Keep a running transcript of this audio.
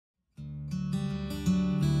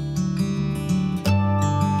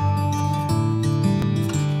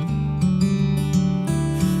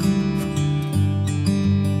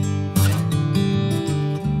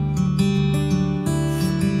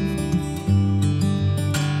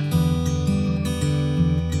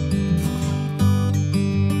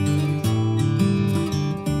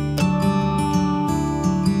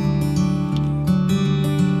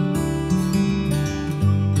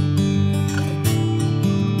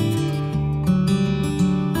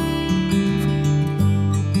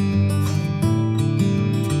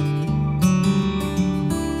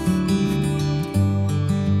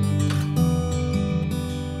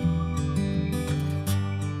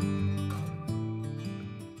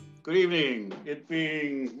Good evening. It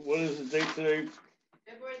being, what is the date today?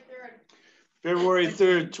 February 3rd. February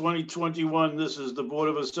 3rd, 2021. This is the Board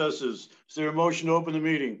of Assessors. Is there a motion to open the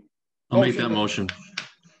meeting? I'll make that motion.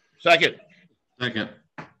 Second. Second.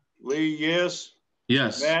 Lee, yes.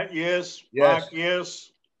 Yes. Matt, yes. Yes. Mark,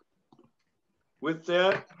 yes. With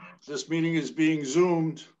that, this meeting is being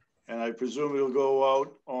Zoomed, and I presume it'll go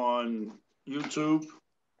out on YouTube.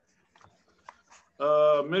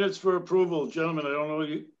 Minutes for approval. Gentlemen, I don't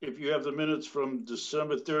know if you have the minutes from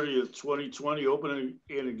December 30th, 2020, opening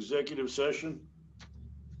an executive session.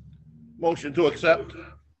 Motion to accept.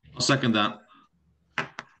 I'll second that.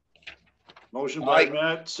 Motion by Aye.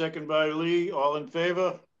 Matt, second by Lee. All in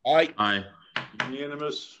favor? Aye. Aye.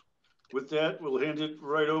 Unanimous. With that, we'll hand it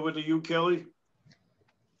right over to you, Kelly.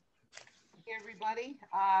 Hey, everybody.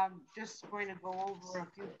 Just going to go over a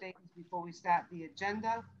few things before we start the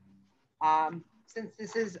agenda. Since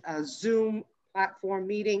this is a Zoom platform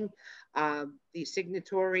meeting, the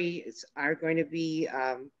signatories are going to be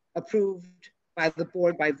approved by the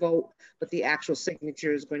board by vote, but the actual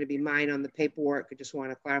signature is going to be mine on the paperwork. I just want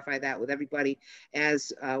to clarify that with everybody,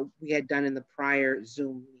 as we had done in the prior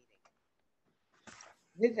Zoom meeting.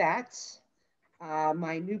 With that,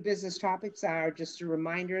 my new business topics are just a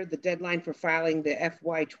reminder: the deadline for filing the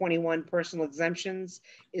FY21 personal exemptions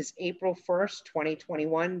is April 1st,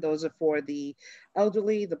 2021. Those are for the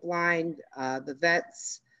elderly, the blind, the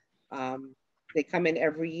vets. They come in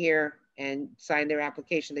every year and sign their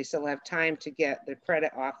application. They still have time to get their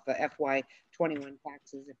credit off the FY21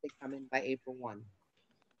 taxes if they come in by April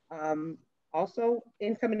 1. Also,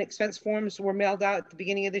 income and expense forms were mailed out at the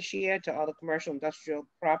beginning of this year to all the commercial industrial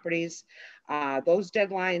properties. Those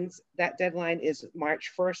deadlines, that deadline is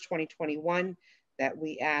March 1st, 2021, that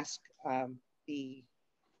we ask the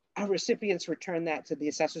recipients return that to the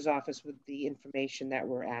assessor's office with the information that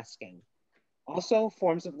we're asking. Also,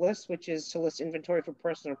 forms of list, which is to list inventory for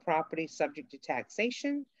personal property subject to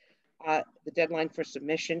taxation. The deadline for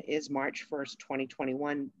submission is March 1st,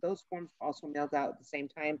 2021. Those forms are also mailed out at the same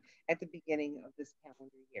time at the beginning of this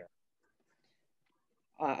calendar year.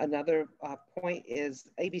 Another point is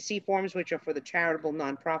ABC forms, which are for the charitable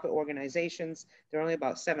nonprofit organizations. There are only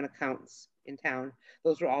about 7 accounts in town.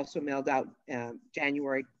 Those were also mailed out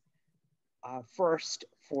January 1st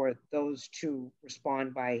for those to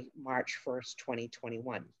respond by March 1st,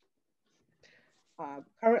 2021.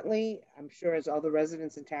 Currently, I'm sure as all the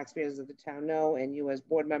residents and taxpayers of the town know, and you as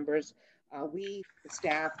board members, we, the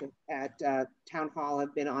staff at Town Hall,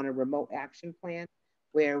 have been on a remote action plan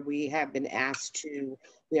where we have been asked to,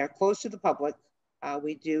 we are close to the public.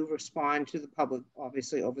 We do respond to the public,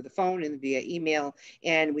 obviously over the phone and via email,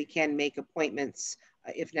 and we can make appointments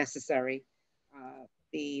if necessary.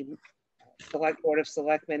 The Select Board of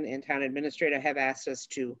Selectmen and Town Administrator have asked us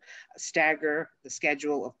to stagger the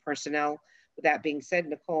schedule of personnel. With that being said,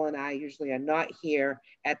 Nicole and I usually are not here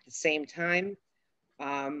at the same time.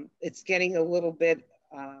 It's getting a little bit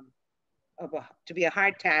to be a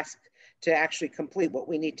hard task to actually complete what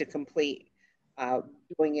we need to complete,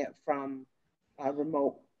 doing it from a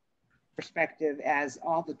remote perspective, as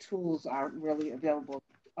all the tools aren't really available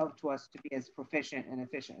to us to be as proficient and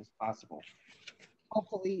efficient as possible.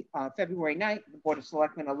 Hopefully, February 9th, the Board of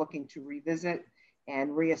Selectmen are looking to revisit and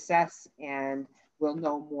reassess, and we'll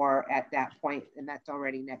know more at that point, and that's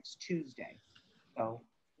already next Tuesday. So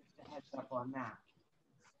just a heads up on that.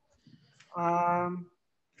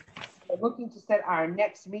 We're looking to set our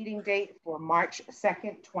next meeting date for March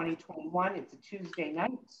 2nd, 2021. It's a Tuesday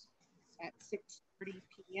night at 6:30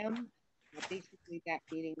 p.m. Basically, that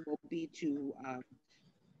meeting will be to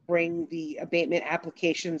bring the abatement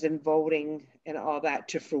applications and voting and all that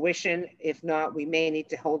to fruition. If not, we may need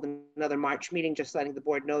to hold another March meeting, just letting the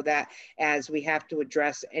board know that, as we have to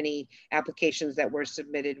address any applications that were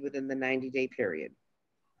submitted within the 90-day period.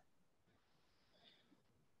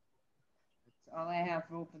 That's all I have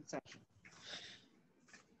for open session.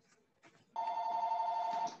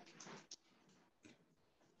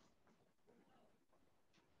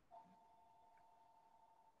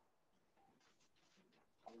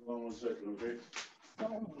 Hold on 1 second, okay?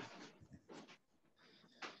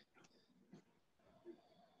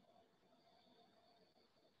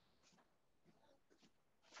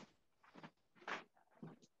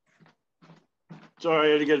 Sorry,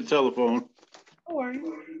 I had to get a telephone. No worries.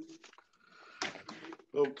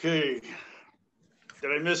 Okay.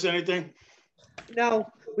 Did I miss anything?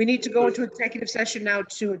 No, we need to go into executive session now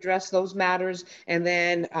to address those matters, and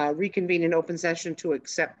then reconvene in open session to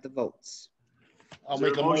accept the votes. I'll Is there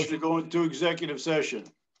make a a motion motion. to go into executive session.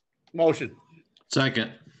 Motion.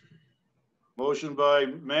 Second. Motion by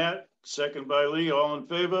Matt, second by Lee. All in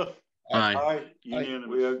favor? Aye. Aye. Unanimous.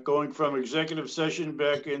 We are going from executive session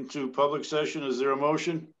back into public session. Is there a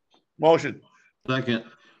motion? Motion. Second.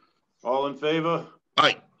 All in favor?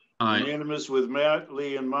 Aye. Aye. Unanimous with Matt,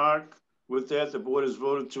 Lee, and Mark. With that, the board has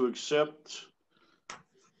voted to accept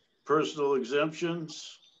personal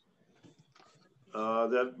exemptions.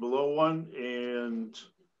 That below one, and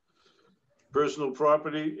personal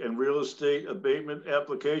property and real estate abatement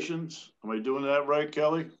applications. Am I doing that right,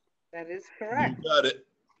 Kelly? That is You correct. got it.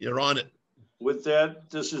 You're on it. With that,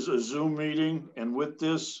 this is a Zoom meeting, and with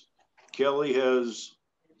this, Kelly has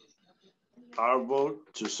our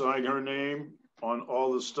vote to sign her name on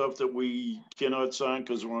all the stuff that we cannot sign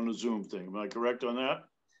because we're on a Zoom thing. Am I correct on that?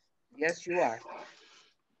 Yes, you are.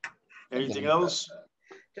 Anything else?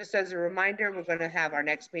 Just as a reminder, we're going to have our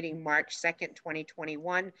next meeting March 2nd,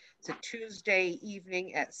 2021. It's a Tuesday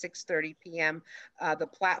evening at 6:30 p.m. The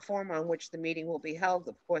platform on which the meeting will be held,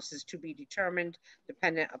 of course, is to be determined,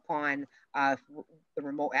 dependent upon the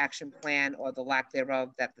remote action plan or the lack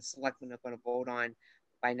thereof that the selectmen are going to vote on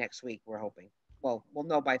by next week, we're hoping. Well, we'll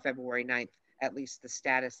know by February 9th, at least the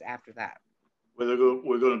status after that. We're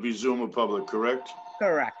going to be Zoom or public, correct?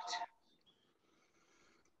 Correct.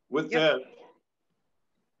 With Yep. that,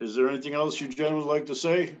 is there anything else you gentlemen would like to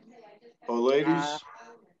say? Or ladies?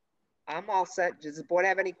 I'm all set. Does the board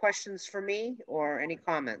have any questions for me or any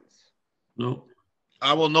comments? No.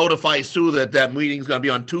 I will notify Sue that that meeting's gonna be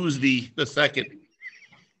on Tuesday, the 2nd.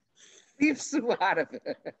 Leave Sue out of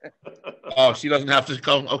it. Oh, she doesn't have to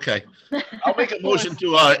come. Okay. I'll make a motion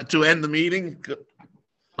to end the meeting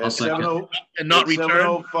I'll At second. and not return.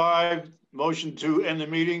 7:05, motion to end the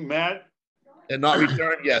meeting. Matt, And not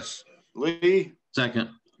return, yes. Lee, Second.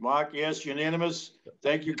 Mark, yes, unanimous.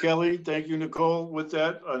 Thank you, Kelly. Thank you, Nicole. With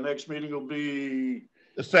that, our next meeting will be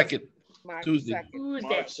The 2nd. March Tuesday. 2nd.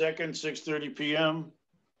 March 2nd, 6:30 p.m.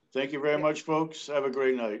 Thank you very much, folks. Have a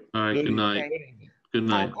great night. All right. Good night. Okay. Good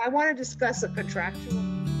night. I want to discuss a contractual